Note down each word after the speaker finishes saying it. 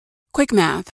Quick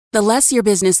math. The less your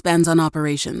business spends on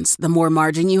operations, the more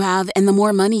margin you have and the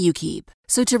more money you keep.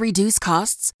 So to reduce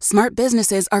costs, smart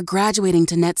businesses are graduating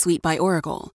to NetSuite by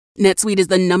Oracle. NetSuite is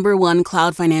the #1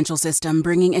 cloud financial system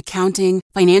bringing accounting,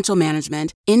 financial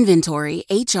management, inventory,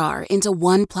 HR into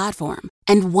one platform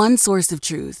and one source of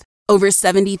truth. Over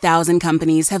 70,000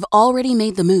 companies have already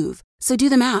made the move. So do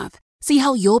the math. See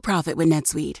how you'll profit with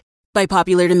NetSuite. By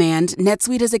popular demand,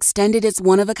 NetSuite has extended its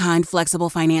one-of-a-kind flexible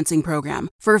financing program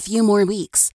for a few more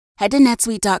weeks. Head to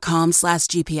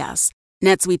netsuite.com/GPS.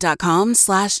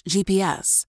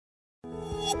 netsuite.com/GPS.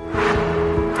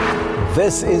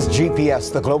 This is GPS,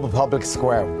 the Global Public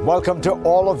Square. Welcome to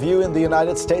all of you in the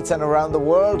United States and around the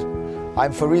world.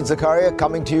 I'm Fareed Zakaria,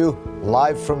 coming to you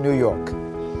live from New York.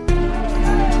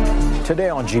 Today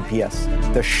on GPS,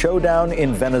 the showdown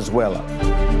in Venezuela.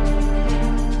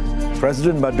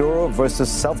 President Maduro versus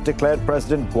self-declared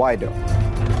President Guaido.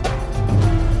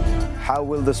 How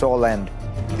will this all end?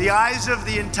 The eyes of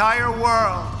the entire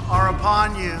world are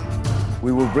upon you.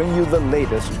 We will bring you the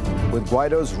latest with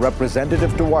Guaido's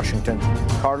representative to Washington,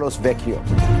 Carlos Vecchio.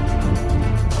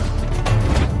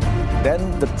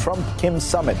 Then the Trump-Kim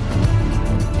summit,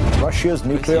 Russia's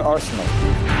nuclear arsenal,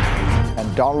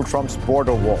 and Donald Trump's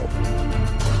border wall.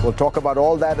 We'll talk about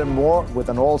all that and more with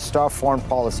an all-star foreign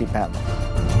policy panel.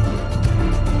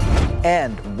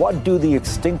 And what do the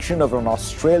extinction of an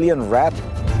Australian rat,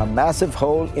 a massive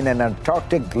hole in an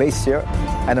Antarctic glacier,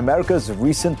 and America's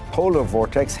recent polar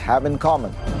vortex have in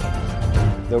common?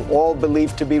 They're all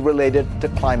believed to be related to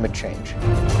climate change.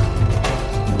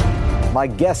 My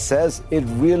guest says it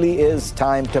really is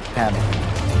time to panic.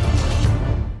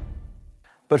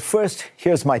 But first,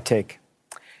 here's my take.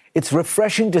 It's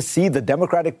refreshing to see the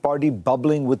Democratic Party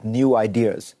bubbling with new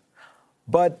ideas.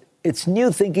 But its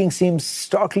new thinking seems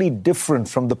starkly different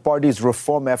from the party's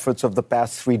reform efforts of the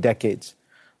past 3 decades.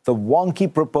 The wonky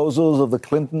proposals of the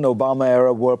Clinton-Obama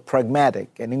era were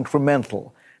pragmatic and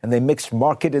incremental, and they mixed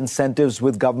market incentives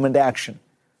with government action.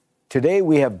 Today,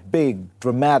 we have big,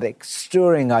 dramatic,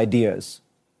 stirring ideas,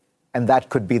 and that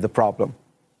could be the problem.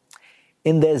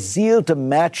 In their zeal to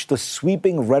match the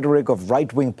sweeping rhetoric of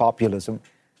right-wing populism,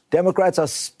 Democrats are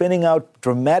spinning out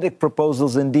dramatic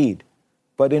proposals indeed,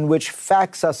 but in which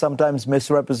facts are sometimes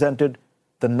misrepresented,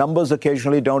 the numbers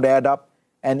occasionally don't add up,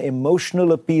 and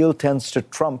emotional appeal tends to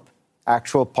trump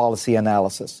actual policy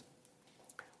analysis.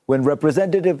 When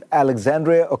Representative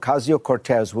Alexandria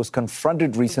Ocasio-Cortez was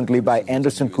confronted recently by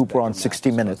Anderson Cooper on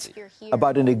 60 Minutes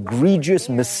about an egregious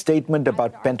misstatement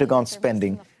about Pentagon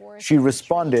spending, she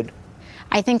responded,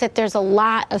 I think that there's a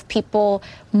lot of people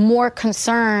more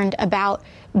concerned about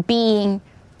being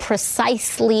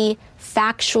precisely,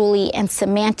 factually, and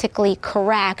semantically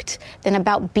correct than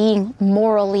about being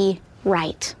morally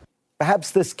right.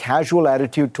 Perhaps this casual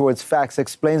attitude towards facts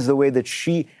explains the way that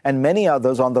she and many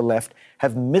others on the left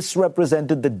have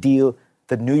misrepresented the deal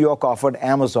that New York offered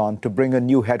Amazon to bring a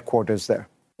new headquarters there.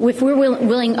 If we're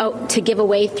willing to give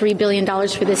away $3 billion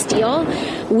for this deal,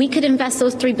 we could invest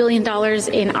those $3 billion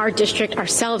in our district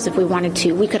ourselves if we wanted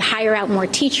to. We could hire out more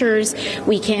teachers.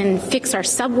 We can fix our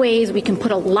subways. We can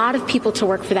put a lot of people to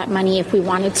work for that money if we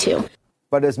wanted to.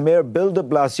 But as Mayor Bill de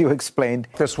Blasio explained,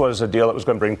 this was a deal that was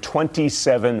going to bring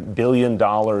 $27 billion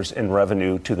in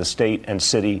revenue to the state and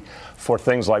city for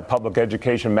things like public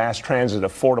education, mass transit,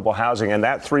 affordable housing. And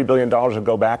that $3 billion would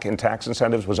go back in tax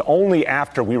incentives was only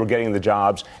after we were getting the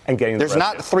jobs and getting the revenue.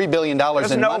 There's not $3 billion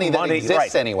in money that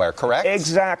exists anywhere, correct?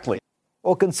 Exactly.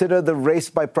 Or consider the race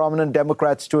by prominent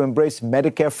Democrats to embrace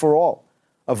Medicare for all.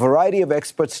 A variety of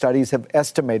expert studies have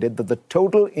estimated that the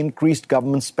total increased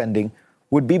government spending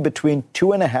would be between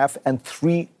 $2.5 and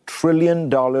 $3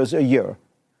 trillion a year.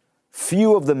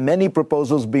 Few of the many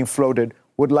proposals being floated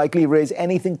would likely raise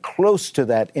anything close to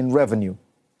that in revenue.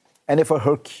 And if a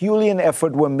Herculean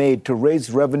effort were made to raise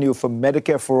revenue for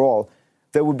Medicare for all,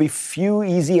 there would be few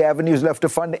easy avenues left to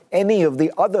fund any of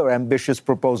the other ambitious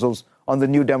proposals on the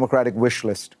new Democratic wish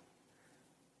list.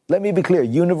 Let me be clear,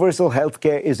 universal health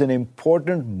care is an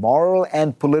important moral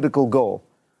and political goal.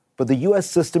 But the U.S.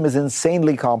 system is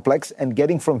insanely complex, and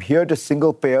getting from here to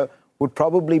single payer would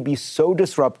probably be so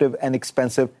disruptive and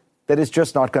expensive that it's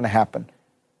just not going to happen.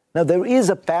 Now, there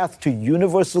is a path to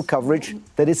universal coverage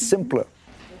that is simpler.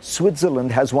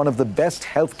 Switzerland has one of the best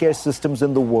healthcare systems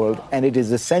in the world, and it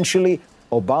is essentially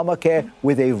Obamacare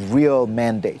with a real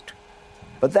mandate.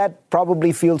 But that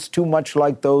probably feels too much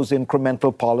like those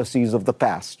incremental policies of the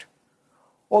past.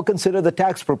 Or consider the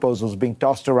tax proposals being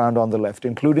tossed around on the left,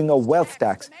 including a wealth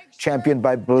tax championed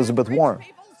by Elizabeth Warren.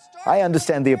 I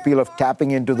understand the appeal of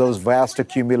tapping into those vast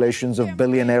accumulations of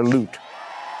billionaire loot.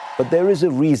 But there is a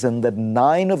reason that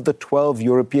 9 of the 12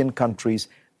 European countries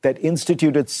that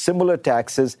instituted similar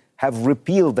taxes have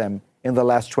repealed them in the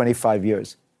last 25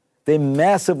 years. They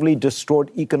massively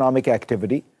distort economic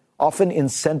activity, often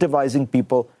incentivizing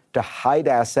people to hide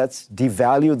assets,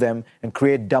 devalue them, and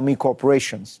create dummy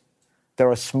corporations. There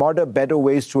are smarter, better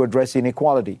ways to address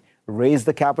inequality. Raise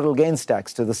the capital gains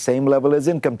tax to the same level as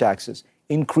income taxes.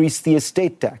 Increase the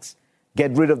estate tax.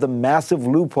 Get rid of the massive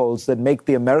loopholes that make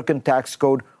the American tax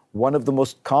code one of the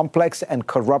most complex and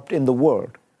corrupt in the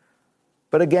world.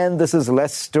 But again, this is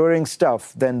less stirring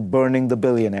stuff than burning the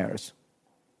billionaires.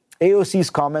 AOC's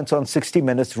comments on 60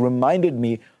 Minutes reminded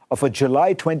me of a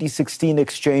July 2016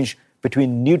 exchange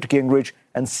between Newt Gingrich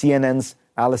and CNN's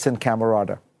Alison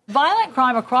Camerota. Violent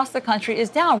crime across the country is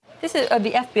down. This is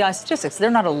the FBI statistics. They're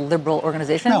not a liberal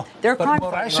organization. No, they're a crime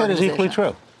but what I said is equally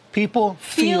true. People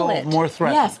feel more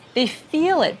threatened. Yes, they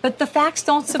feel it, but the facts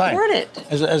don't support it.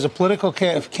 As a political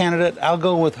candidate, I'll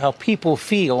go with how people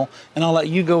feel, and I'll let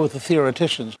you go with the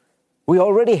theoreticians. We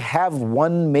already have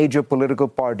one major political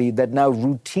party that now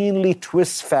routinely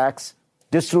twists facts,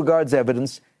 disregards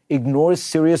evidence, ignores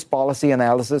serious policy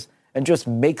analysis, and just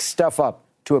makes stuff up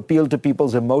to appeal to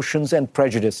people's emotions and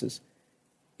prejudices.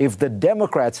 If the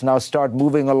Democrats now start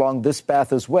moving along this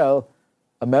path as well,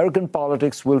 American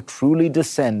politics will truly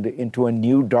descend into a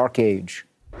new dark age.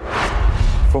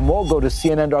 For more, go to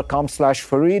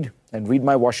cnn.com/Fareed and read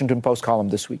my Washington Post column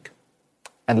this week.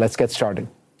 And let's get started.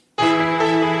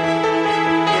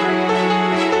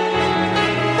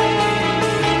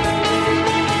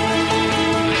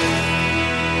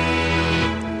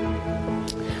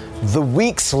 The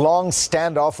weeks-long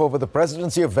standoff over the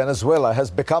presidency of Venezuela has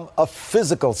become a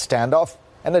physical standoff,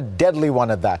 and a deadly one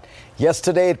at that.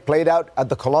 Yesterday, it played out at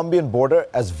the Colombian border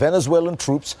as Venezuelan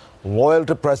troops loyal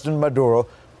to President Maduro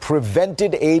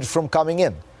prevented aid from coming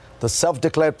in. The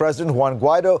self-declared President Juan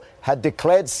Guaido had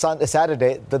declared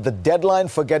Saturday that the deadline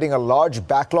for getting a large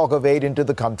backlog of aid into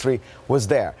the country was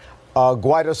there. A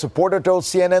Guaido supporter told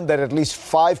CNN that at least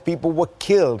 5 people were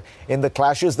killed in the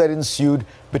clashes that ensued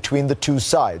between the two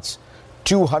sides.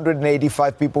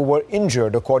 285 people were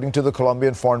injured, according to the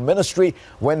Colombian Foreign Ministry,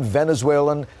 when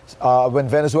Venezuela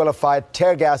fired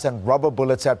tear gas and rubber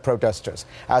bullets at protesters.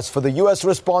 As for the U.S.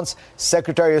 response,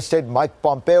 Secretary of State Mike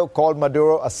Pompeo called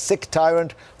Maduro a sick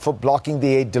tyrant for blocking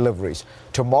the aid deliveries.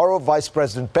 Tomorrow, Vice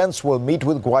President Pence will meet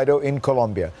with Guaido in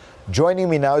Colombia. Joining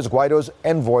me now is Guaido's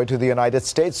envoy to the United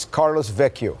States, Carlos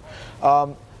Vecchio.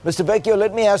 Mr. Vecchio,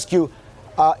 let me ask you,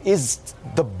 is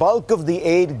the bulk of the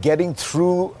aid getting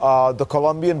through the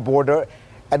Colombian border,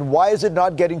 and why is it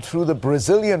not getting through the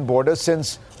Brazilian border,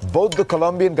 since both the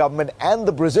Colombian government and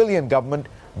the Brazilian government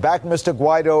back Mr.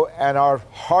 Guaido and are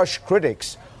harsh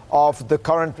critics of the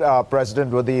current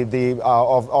president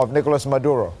of Nicolas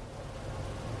Maduro?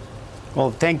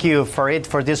 Well, thank you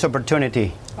for this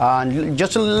opportunity.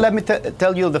 Just let me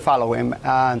tell you the following.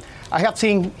 I have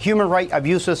seen human rights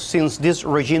abuses since this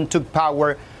regime took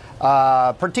power,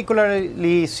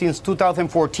 particularly since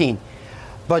 2014.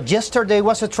 But yesterday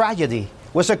was a tragedy,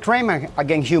 was a crime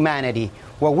against humanity.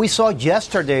 What we saw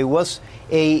yesterday was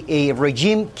a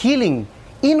regime killing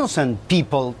innocent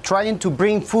people, trying to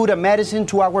bring food and medicine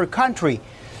to our country.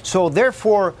 So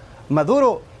therefore,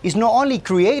 Maduro is not only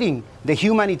creating the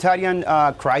humanitarian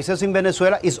crisis in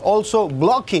Venezuela, is also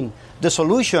blocking the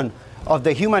solution of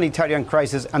the humanitarian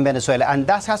crisis in Venezuela. And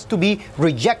that has to be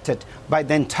rejected by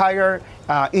the entire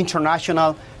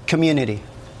international community.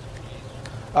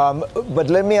 But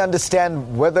let me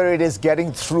understand whether it is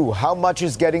getting through. How much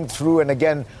is getting through? And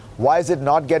again, why is it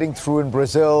not getting through in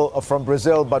Brazil, from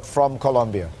Brazil, but from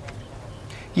Colombia?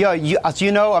 Yeah, as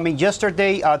you know,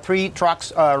 yesterday 3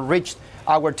 trucks reached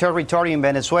our territory in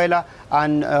Venezuela,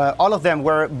 and all of them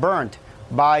were burned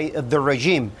by the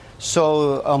regime.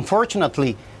 So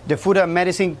unfortunately, the food and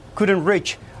medicine couldn't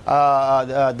reach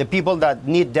the people that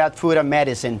need that food and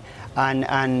medicine.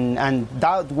 And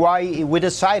that's why we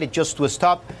decided just to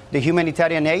stop the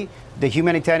humanitarian aid. The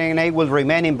humanitarian aid will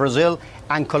remain in Brazil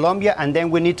and Colombia, and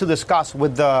then we need to discuss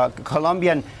with the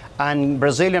Colombian and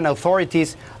Brazilian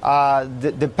authorities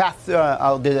the path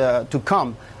to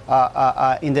come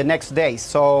in the next days.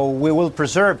 So we will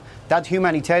preserve that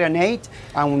humanitarian aid,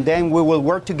 and then we will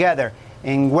work together.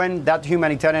 And when that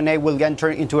humanitarian aid will enter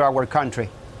into our country.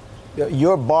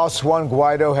 Your boss, Juan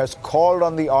Guaido, has called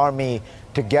on the army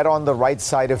to get on the right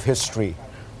side of history.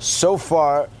 So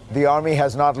far, the army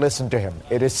has not listened to him.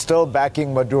 It is still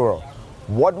backing Maduro.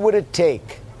 What would it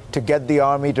take to get the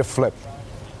army to flip?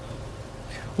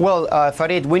 Well,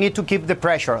 Fareed, we need to keep the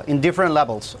pressure in different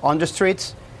levels, on the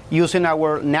streets, using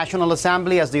our National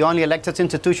Assembly as the only elected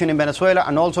institution in Venezuela,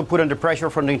 and also put under pressure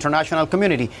from the international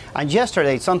community. And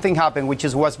yesterday, something happened which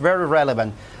was very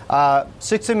relevant.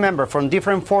 16 members from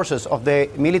different forces of the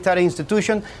military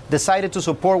institution decided to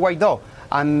support Guaidó.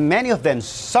 And many of them,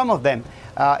 some of them,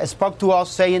 spoke to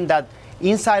us saying that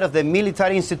inside of the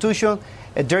military institution,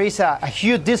 there is a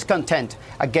huge discontent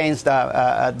against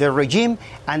the regime,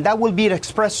 and that will be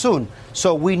expressed soon.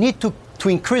 So we need to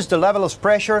increase the level of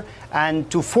pressure and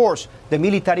to force the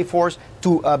military force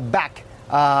to back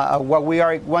what we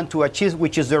want to achieve,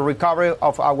 which is the recovery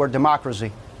of our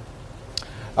democracy.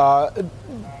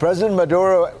 President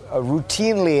Maduro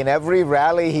routinely in every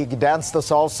rally, he danced the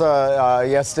salsa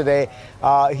yesterday.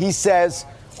 He says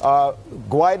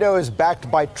Guaido is backed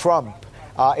by Trump,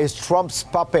 is Trump's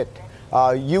puppet.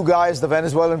 You guys, the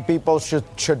Venezuelan people,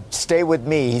 should stay with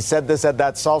me. He said this at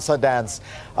that salsa dance.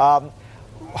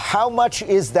 How much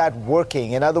is that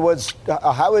working? In other words,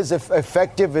 how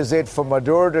effective is it for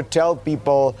Maduro to tell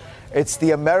people it's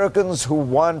the Americans who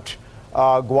want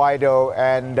Guaido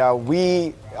and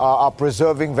we are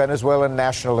preserving Venezuelan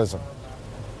nationalism?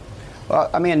 Well,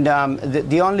 I mean,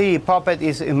 the only puppet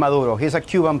is Maduro. He's a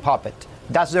Cuban puppet.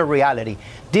 That's the reality.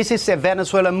 This is a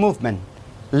Venezuelan movement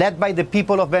led by the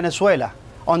people of Venezuela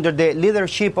under the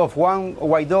leadership of Juan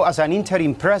Guaidó as an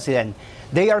interim president.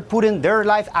 They are putting their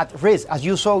life at risk, as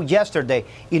you saw yesterday,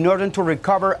 in order to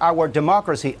recover our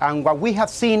democracy. And what we have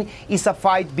seen is a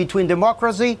fight between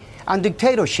democracy and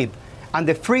dictatorship. And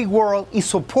the free world is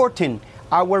supporting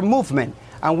our movement.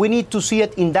 And we need to see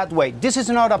it in that way. This is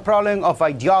not a problem of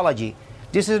ideology.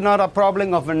 This is not a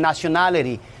problem of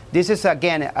nationality. This is,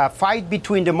 again, a fight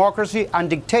between democracy and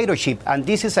dictatorship. And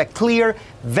this is a clear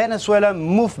Venezuelan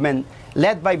movement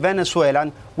led by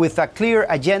Venezuelans with a clear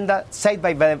agenda set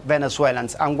by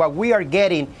Venezuelans. And what we are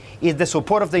getting is the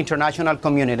support of the international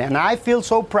community. And I feel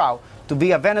so proud to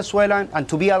be a Venezuelan and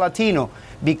to be a Latino,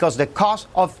 because the cause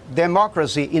of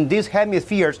democracy in these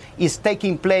hemispheres is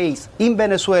taking place in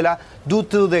Venezuela due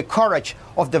to the courage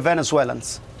of the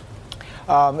Venezuelans.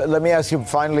 Let me ask you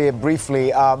finally,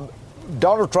 briefly,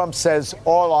 Donald Trump says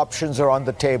all options are on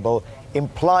the table,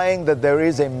 implying that there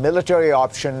is a military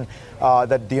option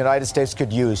that the United States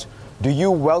could use. Do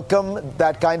you welcome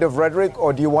that kind of rhetoric,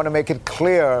 or do you want to make it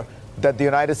clear that the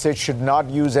United States should not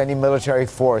use any military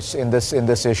force in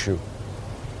this issue?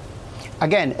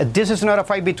 Again, this is not a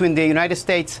fight between the United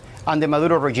States and the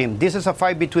Maduro regime. This is a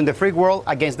fight between the free world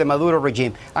against the Maduro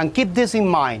regime. And keep this in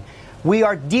mind. We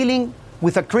are dealing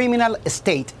with a criminal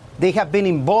state. They have been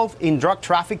involved in drug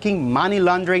trafficking, money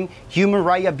laundering, human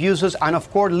rights abuses, and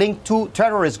of course linked to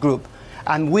terrorist group.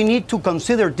 And we need to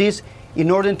consider this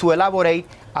in order to elaborate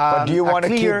but do you want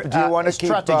to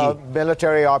keep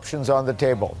military options on the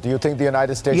table? Do you think the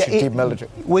United States should keep military?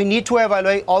 We need to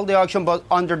evaluate all the options, but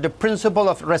under the principle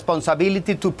of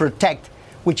responsibility to protect,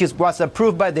 which was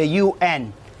approved by the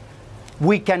UN.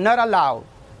 We cannot allow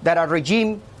that a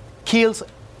regime kills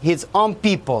his own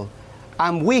people.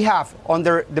 And we have,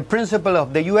 under the principle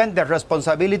of the UN, the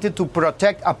responsibility to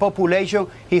protect a population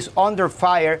is under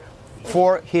fire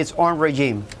for his own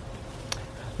regime.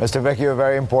 Mr. Vecchio,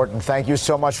 very important. Thank you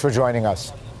so much for joining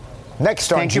us.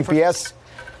 Next on GPS,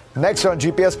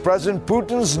 President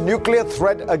Putin's nuclear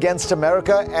threat against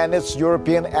America and its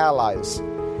European allies.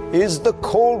 Is the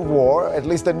Cold War, at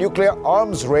least the nuclear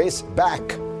arms race, back?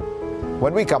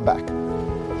 When we come back.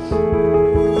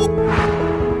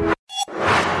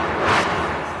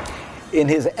 In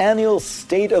his annual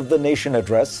State of the Nation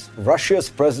address, Russia's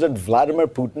President Vladimir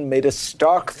Putin made a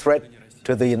stark threat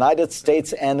to the United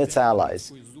States and its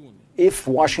allies. If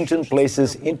Washington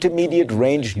places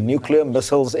intermediate-range nuclear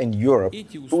missiles in Europe,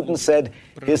 Putin said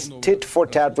his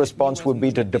tit-for-tat response would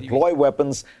be to deploy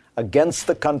weapons against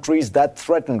the countries that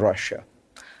threaten Russia.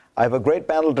 I have a great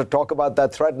panel to talk about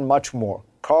that threat and much more.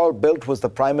 Carl Bildt was the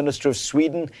Prime Minister of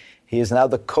Sweden. He is now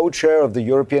the co-chair of the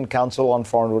European Council on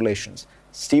Foreign Relations.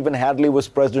 Stephen Hadley was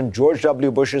President George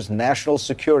W. Bush's national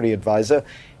security advisor.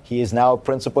 He is now a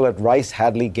principal at Rice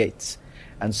Hadley Gates.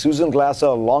 And Susan Glasser,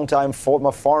 a longtime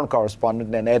former foreign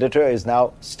correspondent and editor, is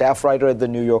now staff writer at The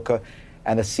New Yorker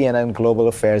and a CNN global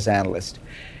affairs analyst.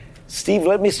 Steve,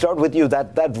 let me start with you.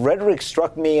 That rhetoric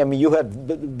struck me. I mean, you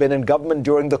had been in government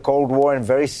during the Cold War in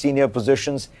very senior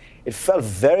positions. It felt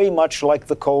very much like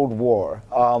the Cold War.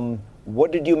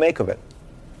 What did you make of it?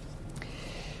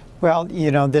 Well,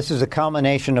 you know, this is a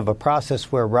culmination of a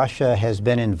process where Russia has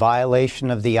been in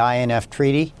violation of the INF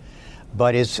Treaty,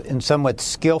 but is somewhat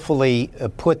skillfully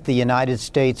put the United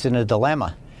States in a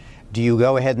dilemma. Do you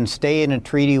go ahead and stay in a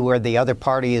treaty where the other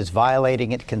party is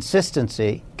violating it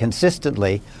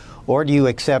consistently, or do you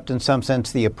accept, in some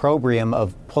sense, the opprobrium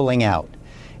of pulling out?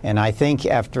 And I think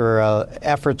after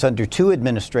efforts under two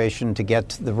administrations to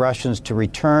get the Russians to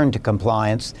return to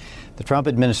compliance, the Trump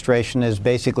administration has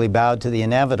basically bowed to the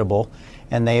inevitable,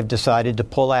 and they have decided to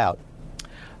pull out.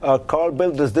 Carl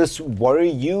Bill, does this worry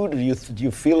you? Do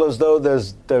you feel as though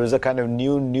there is a kind of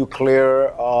new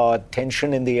nuclear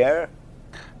tension in the air?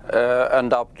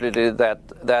 Undoubtedly,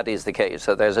 that is the case.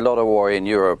 So there's a lot of worry in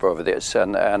Europe over this,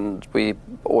 and we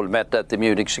all met at the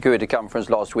Munich Security Conference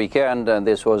last weekend, and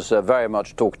this was very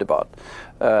much talked about.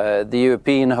 The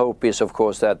European hope is, of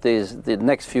course, that the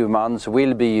next few months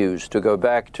will be used to go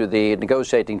back to the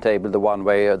negotiating table the one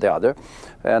way or the other,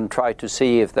 and try to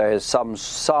see if there is some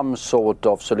sort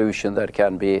of solution that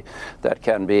can be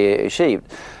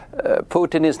achieved.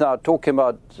 Putin is now talking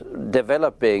about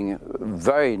developing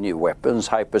very new weapons,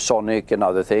 hypersonic and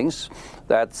other things.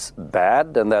 That's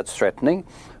bad and that's threatening.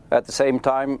 At the same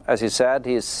time, as he said,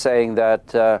 he's saying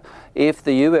that if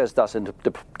the US doesn't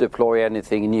deploy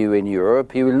anything new in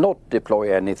Europe, he will not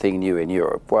deploy anything new in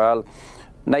Europe. Well,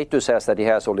 NATO says that he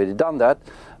has already done that,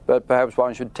 but perhaps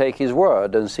one should take his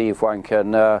word and see if one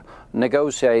can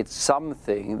negotiate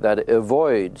something that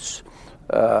avoids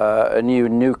a new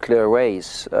nuclear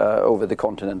race over the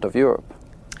continent of Europe.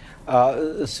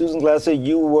 Susan Glasser,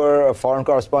 you were a foreign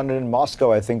correspondent in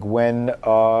Moscow, I think, when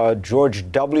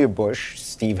George W. Bush,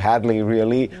 Steve Hadley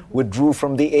really, withdrew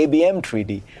from the ABM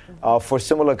treaty for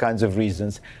similar kinds of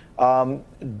reasons.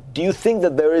 Do you think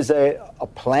that there is a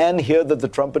plan here that the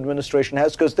Trump administration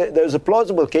has? Because there's a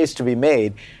plausible case to be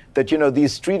made that, you know,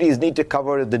 these treaties need to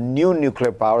cover the new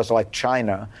nuclear powers like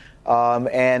China,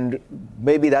 and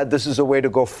maybe that this is a way to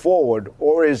go forward,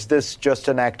 or is this just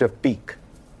an act of pique?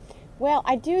 Well,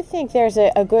 I do think there's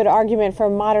a good argument for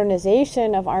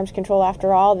modernization of arms control.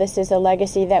 After all, this is a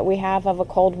legacy that we have of a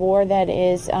Cold War that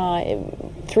is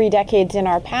 3 decades in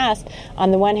our past,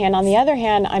 on the one hand. On the other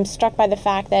hand, I'm struck by the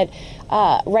fact that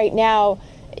right now,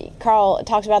 Carl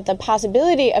talks about the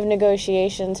possibility of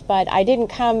negotiations, but I didn't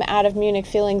come out of Munich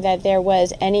feeling that there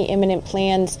was any imminent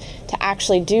plans to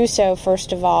actually do so,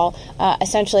 first of all.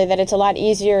 Essentially, that it's a lot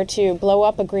easier to blow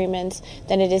up agreements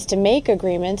than it is to make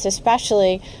agreements,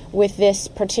 especially with this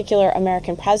particular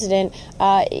American president.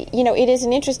 It is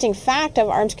an interesting fact of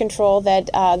arms control that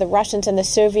the Russians and the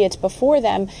Soviets before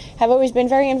them have always been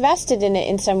very invested in it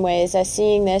in some ways,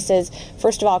 seeing this as,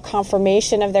 first of all,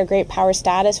 confirmation of their great power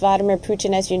status. Vladimir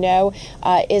Putin, as you know,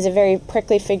 is a very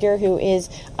prickly figure who is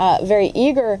very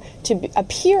eager to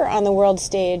appear on the world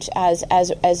stage as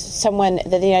someone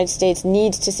that the United States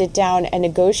needs to sit down and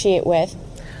negotiate with.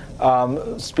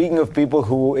 Speaking of people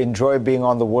who enjoy being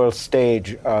on the world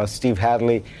stage, Steve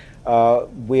Hadley,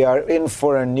 we are in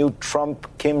for a new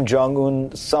Trump-Kim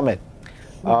Jong-un summit.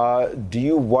 Do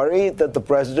you worry that the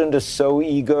president is so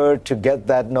eager to get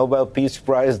that Nobel Peace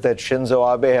Prize that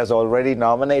Shinzo Abe has already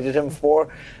nominated him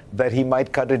for that he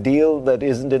might cut a deal that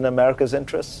isn't in America's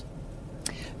interests?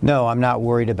 No, I'm not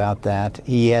worried about that.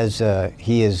 He has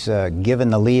given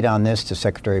the lead on this to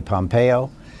Secretary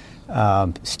Pompeo.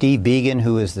 Steve Biegun,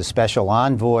 who is the special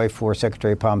envoy for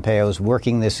Secretary Pompeo, is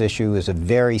working this issue, is a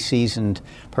very seasoned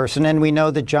person. And we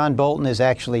know that John Bolton is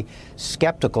actually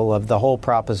skeptical of the whole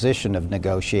proposition of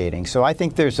negotiating. So I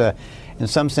think there's in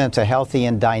some sense, a healthy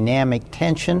and dynamic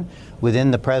tension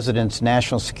within the president's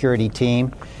national security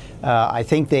team. I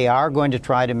think they are going to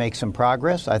try to make some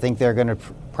progress. I think they're going to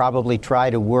probably try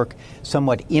to work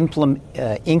somewhat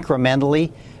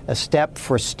incrementally, step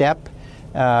for step.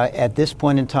 At this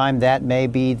point in time, that may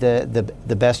be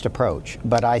the best approach.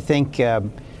 But I think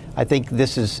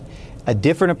this is a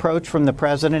different approach from the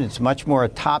president. It's much more a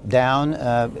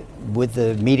top-down with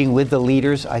the meeting with the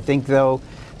leaders. I think, though,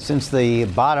 since the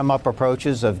bottom-up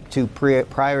approaches of two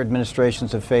prior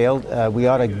administrations have failed, we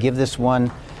ought to give this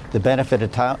one the benefit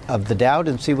of the doubt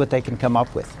and see what they can come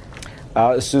up with.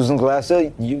 Susan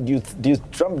Glasser,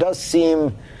 Trump does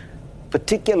seem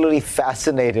particularly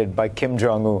fascinated by Kim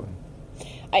Jong-un.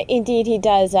 Indeed, he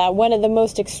does. One of the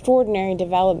most extraordinary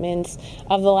developments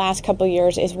of the last couple of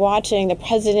years is watching the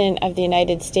president of the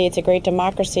United States, a great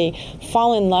democracy,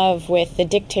 fall in love with the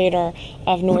dictator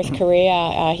of North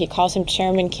Korea. He calls him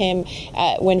Chairman Kim.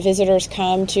 When visitors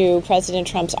come to President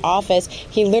Trump's office,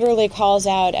 he literally calls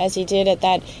out, as he did at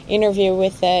that interview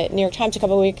with the New York Times a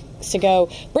couple of weeks ago,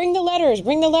 bring the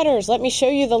letters, let me show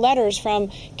you the letters from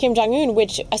Kim Jong-un,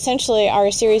 which essentially are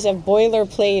a series of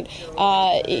boilerplate,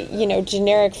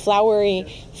 generic flowery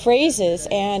phrases.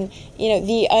 And,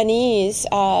 the unease,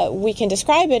 we can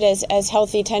describe it as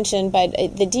healthy tension, but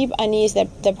the deep unease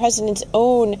that the president's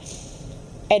own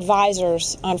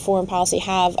advisors on foreign policy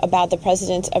have about the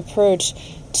president's approach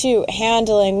to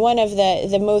handling one of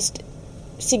the most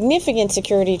significant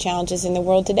security challenges in the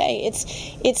world today.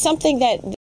 It's something that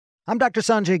I'm Dr.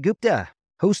 Sanjay Gupta,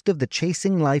 host of the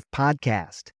Chasing Life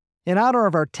podcast. In honor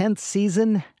of our 10th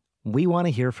season, we want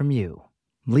to hear from you.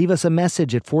 Leave us a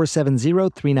message at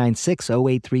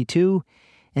 470-396-0832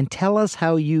 and tell us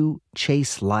how you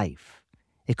chase life.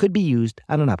 It could be used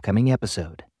on an upcoming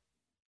episode.